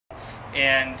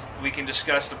and we can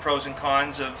discuss the pros and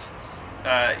cons of,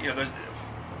 you know,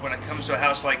 when it comes to a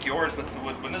house like yours with the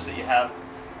wood windows that you have.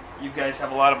 You guys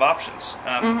have a lot of options.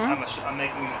 I'm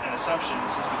making an assumption,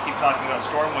 since we keep talking about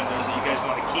storm windows, that you guys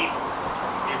want to keep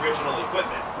the original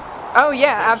equipment. Oh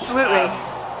yeah, which, absolutely.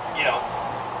 You know,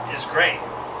 is great.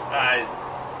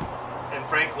 And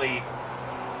frankly,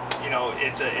 you know,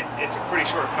 it's a pretty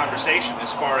short conversation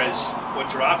as far as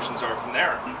what your options are from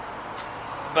there.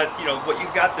 But you know, what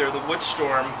you've got there, the wood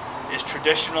storm, is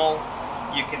traditional.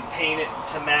 You can paint it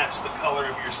to match the color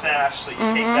of your sash, so you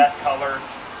take that color,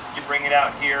 you bring it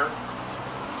out here.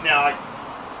 Now,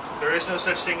 there is no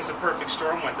such thing as a perfect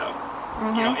storm window.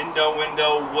 You know, Indo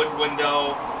window, wood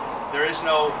window, there is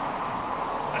no...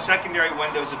 A secondary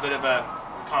window is a bit of a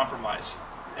compromise.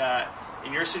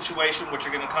 In your situation, what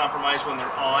you're going to compromise when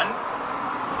they're on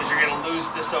is you're going to lose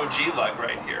this OG lug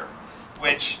right here,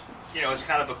 which, you know, is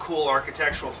kind of a cool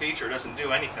architectural feature. It doesn't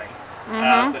do anything.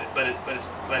 But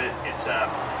it's a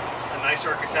nice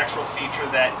architectural feature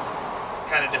that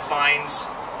kind of defines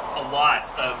a lot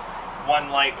of one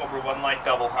light over one light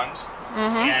double hungs.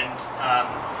 And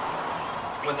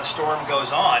when the storm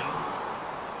goes on,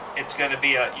 it's going to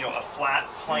be a flat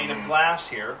plane of glass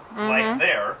here, like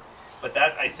there. But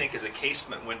that, I think, is a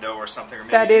casement window or something. Or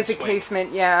maybe that is a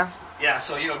casement, yeah. Yeah,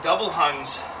 so you know, double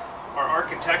hungs are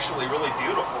architecturally really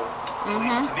beautiful, at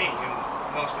least to me and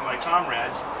most of my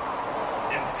comrades.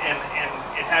 And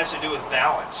it has to do with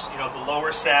balance. You know, the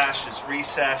lower sash is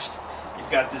recessed.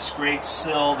 You've got this great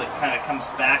sill that kind of comes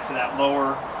back to that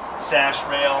lower sash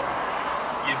rail.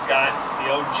 You've got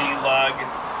the OG lug.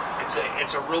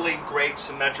 It's a really great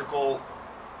symmetrical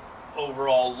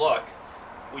overall look.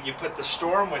 When you put the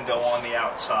storm window on the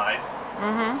outside,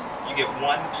 you get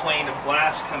one plane of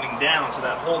glass coming down, so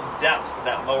that whole depth of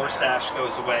that lower sash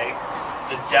goes away.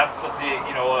 The depth of the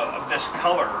of this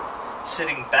color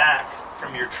sitting back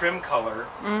from your trim color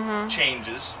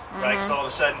changes, right? Because all of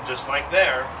a sudden, just like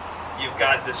there, you've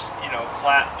got this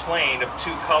flat plane of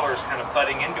two colors kind of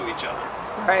butting into each other.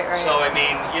 Right. So I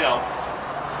mean, you know,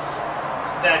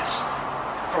 that's,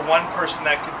 for one person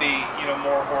that could be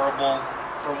more horrible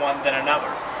for one than another.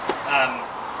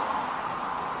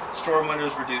 Storm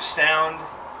windows reduce sound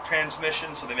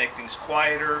transmission, so they make things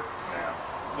quieter,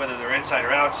 whether they're inside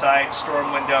or outside.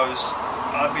 Storm windows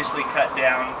obviously cut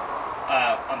down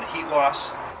on the heat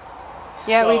loss.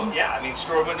 Yeah, so, yeah, I mean,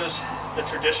 storm windows, the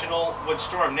traditional wood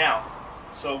storm. Now,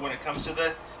 so when it comes to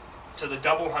the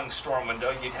double hung storm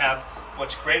window, you'd have,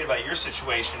 what's great about your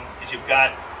situation is you've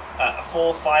got a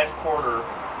full 5/4,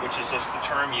 which is just the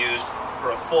term used for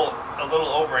a little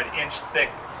over an inch thick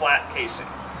flat casing.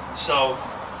 So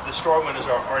the storm windows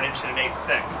are 1 1/8 inches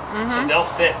thick. So they'll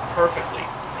fit perfectly.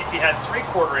 If you had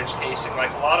 3/4 inch casing,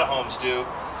 like a lot of homes do,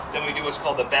 then we do what's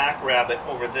called the back rabbet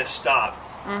over this stop.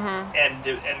 And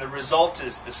the result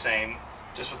is the same,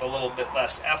 just with a little bit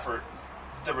less effort.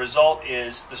 The result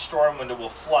is the storm window will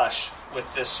flush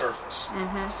with this surface.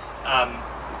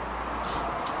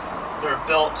 They're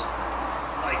built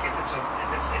like if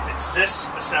it's this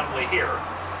assembly here,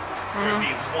 there'd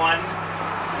be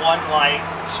one light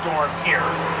storm here.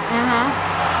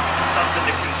 Something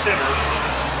to consider.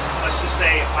 Let's just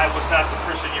say I was not the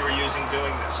person you were using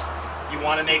doing this. You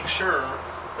want to make sure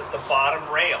that the bottom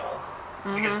rail,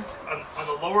 because on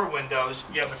the lower windows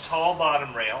you have a tall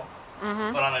bottom rail,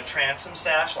 but on a transom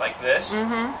sash like this, you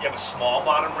have a small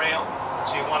bottom rail.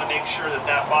 So you want to make sure that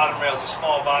that bottom rail is a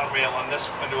small bottom rail on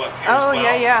this window up here as well. So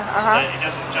that it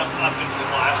doesn't jump up into the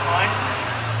glass line.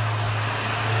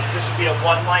 This would be a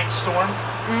one light storm.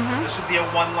 This would be a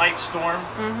one light storm.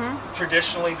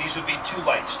 Traditionally, these would be 2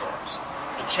 light storms.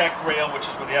 The check rail, which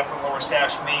is where the upper and lower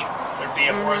sash meet, there'd be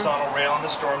a horizontal rail in the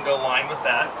storm to align with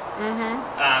that.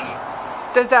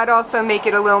 Does that also make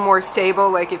it a little more stable,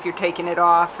 like if you're taking it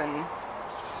off? And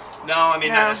no, I mean,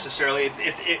 not necessarily.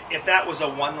 If that was a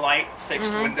 1 light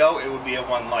fixed window, it would be a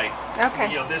 1 light. Okay.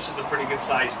 You know, this is a pretty good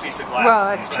sized piece of glass. Well,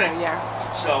 that's true, yeah.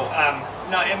 So,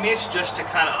 no, I mean, it's just to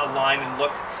kind of align and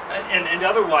look. And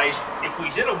otherwise, if we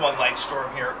did a 1 light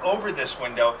storm here over this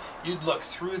window, you'd look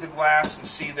through the glass and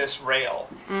see this rail.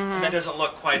 And that doesn't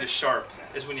look quite as sharp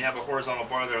as when you have a horizontal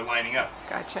bar there lining up.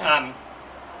 Gotcha.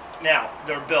 Now,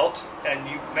 they're built, and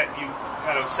you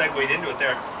kind of segued into it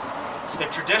there. The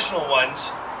traditional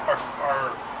ones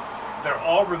they're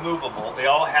all removable. They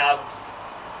all have,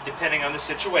 depending on the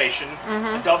situation,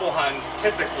 a double hung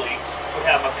typically would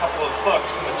have a couple of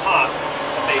hooks in the top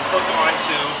that they hook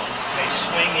onto, they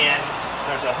swing in,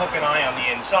 there's a hook and eye on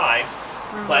the inside.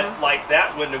 But like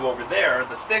that window over there,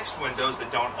 the fixed windows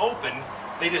that don't open,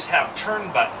 they just have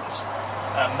turn buttons.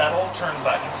 metal turn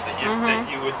buttons that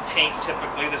you would paint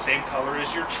typically the same color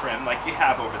as your trim, like you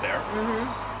have over there.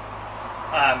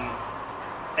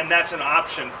 And that's an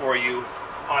option for you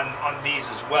on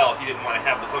these as well, if you didn't want to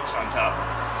have the hooks on top.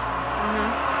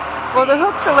 Well, the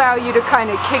hooks allow you to kind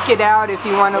of kick it out if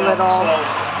you want a little.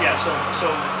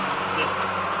 So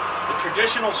the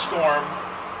traditional Storm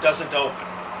doesn't open.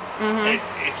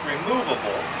 It's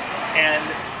removable, and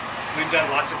we've done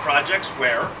lots of projects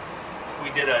where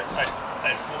we did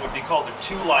what would be called a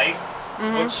 2-light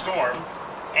wood Storm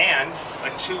and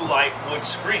a 2-light wood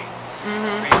screen.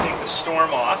 Where you take the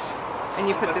Storm off and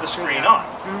you put the screen on.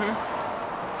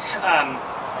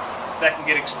 That can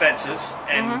get expensive,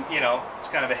 and you know, it's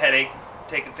kind of a headache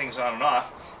taking things on and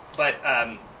off. But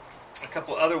a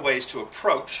couple other ways to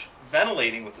approach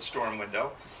ventilating with the Storm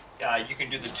window. You can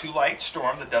do the 2-light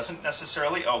Storm that doesn't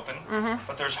necessarily open,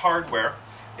 but there's hardware.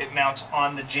 It mounts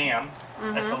on the jamb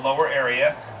at the lower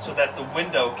area so that the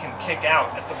window can kick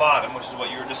out at the bottom, which is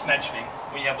what you were just mentioning.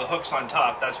 When you have the hooks on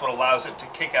top, that's what allows it to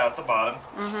kick out at the bottom.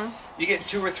 You get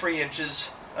 2 or 3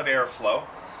 inches of airflow,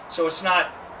 so it's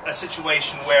not a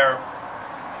situation where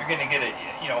you're going to get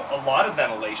a lot of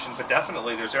ventilation, but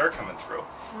definitely there's air coming through.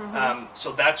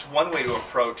 So that's one way to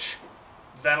approach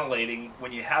ventilating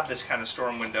when you have this kind of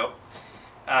Storm window.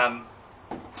 And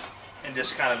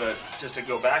just to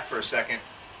go back for a second,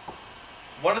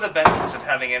 one of the benefits of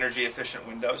having energy efficient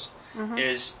windows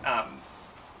is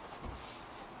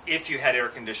if you had air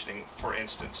conditioning, for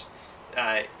instance,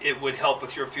 it would help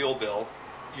with your fuel bill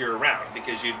year-round,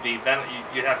 because you'd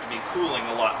have to be cooling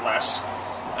a lot less,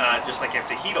 just like you have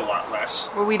to heat a lot less.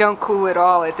 Well, we don't cool at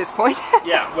all at this point.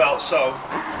 Yeah, well, so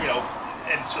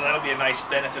and so that'll be a nice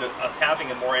benefit of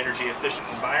having a more energy efficient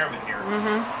environment here.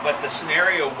 But the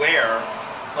scenario where,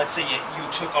 let's say you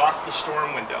took off the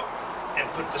Storm window and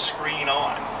put the screen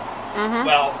on,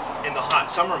 well, in the hot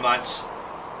summer months,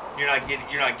 you're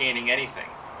not gaining anything.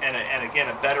 And again,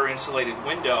 a better insulated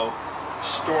window,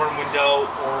 Storm window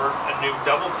or a new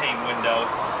double pane window,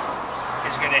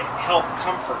 is going to help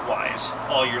comfort-wise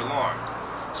all year long.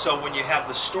 So when you have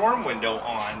the Storm window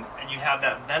on and you have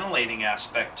that ventilating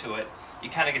aspect to it, you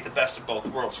kind of get the best of both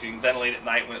worlds. So you can ventilate at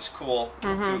night when it's cool,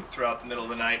 throughout the middle of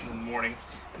the night and in the morning,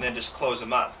 and then just close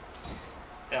them up.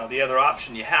 Now, the other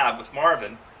option you have with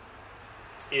Marvin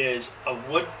is a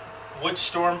wood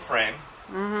Storm frame.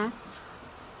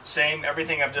 Same,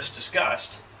 everything I've just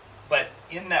discussed, but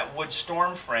in that wood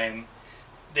Storm frame,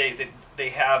 they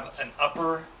have an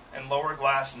upper and lower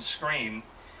glass and screen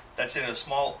that's in a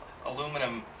small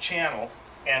aluminum channel,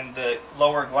 and the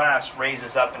lower glass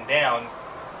raises up and down,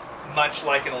 much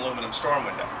like an aluminum Storm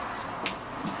window.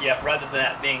 Yet, rather than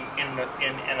that being in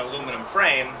an aluminum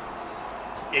frame,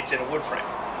 it's in a wood frame.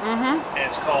 And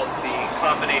it's called the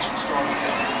combination Storm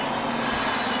window.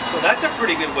 So that's a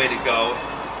pretty good way to go,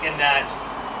 in that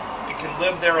you can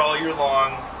live there all year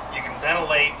long. You can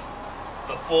ventilate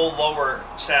the full lower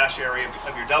sash area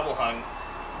of your double hung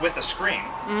with a screen.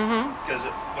 Because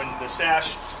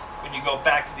when you go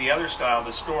back to the other style,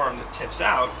 the Storm that tips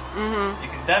out, you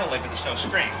can ventilate, but there's no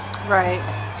screen. Right.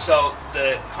 So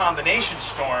the combination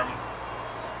Storm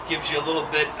gives you a little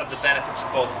bit of the benefits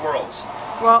of both worlds.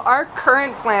 Well, our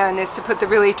current plan is to put the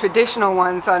really traditional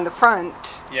ones on the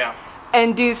front. Yeah.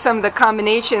 And do some of the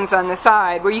combinations on the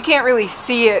side, where you can't really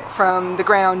see it from the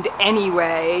ground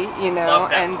anyway, you know. Love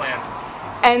that plan.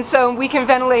 And so we can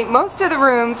ventilate most of the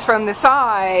rooms from the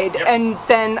side, and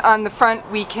then on the front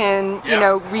we can, you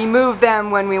know, remove them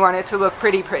when we want it to look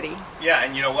pretty. Yeah,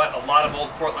 and you know what? A lot of old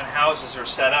Portland houses are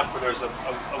set up where there's a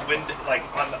window, like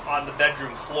on the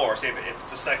bedroom floor. Say if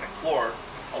it's a second floor,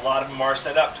 a lot of them are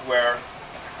set up to where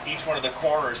each one of the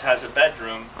corners has a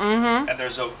bedroom, and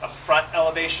there's a front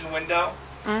elevation window,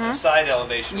 and a side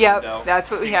elevation window.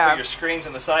 That's what we you have. Put your screens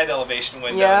in the side elevation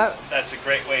windows. That's a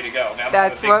great way to go. Now, I'm a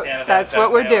big fan of that. That's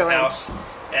what we're doing. House,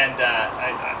 and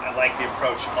I like the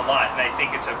approach a lot, and I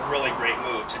think it's a really great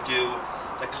move to do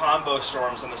the combo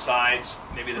Storms on the sides,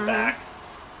 maybe the back.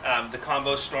 The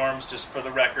combo Storms, just for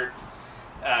the record,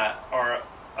 are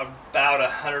about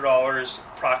 $100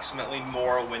 approximately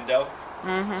more a window.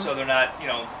 So they're not,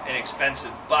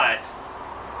 inexpensive, but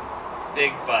they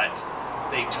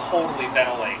totally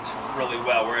ventilate really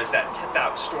well. Whereas that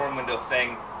tip-out Storm window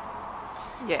thing,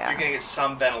 you're going to get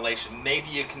some ventilation. Maybe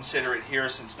you consider it here,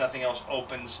 since nothing else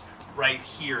opens right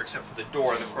here except for the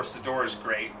door. And of course, the door is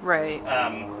great. Right.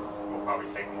 We'll probably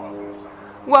take them off in the summer.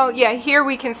 Well, yeah, here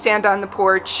we can stand on the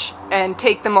porch and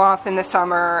take them off in the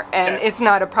summer, and it's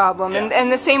not a problem. Yeah.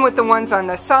 And the same with the ones on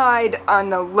the side,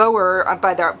 on the lower,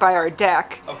 by our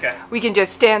deck. Okay. We can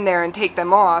just stand there and take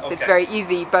them off. It's very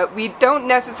easy, but we don't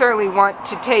necessarily want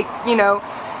to take,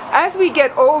 as we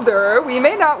get older, we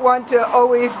may not want to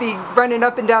always be running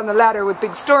up and down the ladder with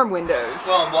big storm windows.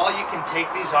 Well, and while you can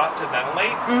take these off to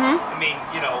ventilate, I mean,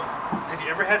 you know, have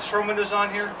you ever had storm windows on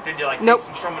here? Did you like take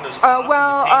some storm windows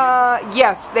off?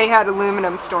 Yes, they had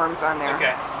aluminum storms on there.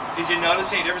 Okay. Did you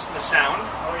notice any difference in the sound?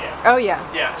 Oh yeah. Oh yeah.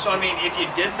 Yeah. So I mean, if you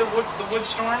did the wood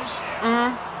storms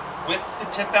with the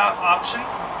tip out option,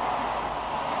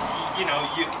 you know,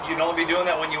 you'd only be doing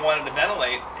that when you wanted to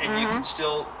ventilate, and you could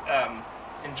still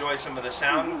enjoy some of the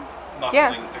sound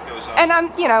muffling that goes on. And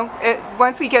you know,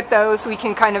 once we get those, we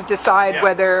can kind of decide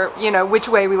whether, you know, which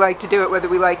way we like to do it, whether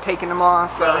we like taking them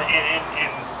off. Well,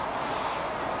 and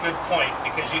good point,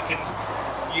 because you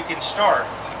can start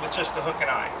with just a hook and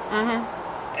eye,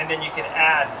 and then you can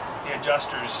add the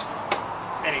adjusters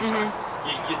anytime.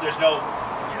 There's no,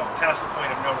 you know, past the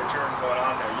point of no return going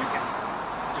on there. You can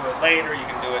do it later, you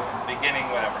can do it at the beginning,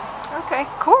 whatever. Okay,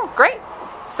 cool, great.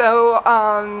 So,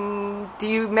 do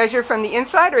you measure from the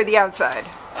inside or the outside?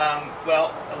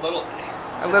 Well, a little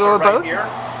of both? Here,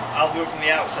 I'll do it from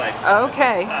the outside.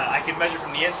 Okay. I can measure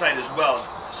from the inside as well.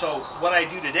 So what I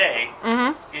do today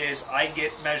is I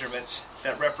get measurements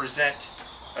that represent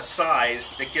a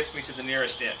size that gets me to the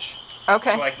nearest inch.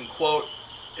 Okay. So I can quote,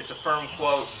 it's a firm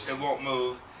quote, it won't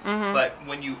move, but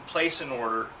when you place an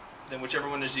order, then whichever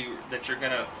one is that you're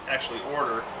going to actually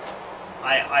order,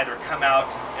 I either come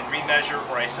out and remeasure,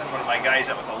 or I send one of my guys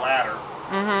out with a ladder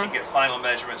and get final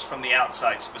measurements from the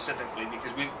outside specifically.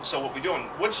 Because so what we do in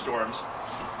wood storms,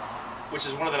 which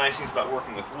is one of the nice things about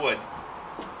working with wood,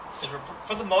 is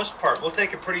for the most part we'll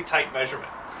take a pretty tight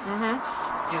measurement.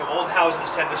 You know, old houses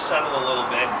tend to settle a little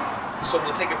bit, so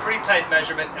we'll take a pretty tight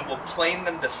measurement and we'll plane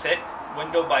them to fit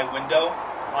window by window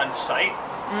on site,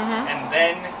 and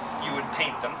then you would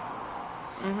paint them,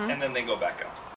 and then they go back up.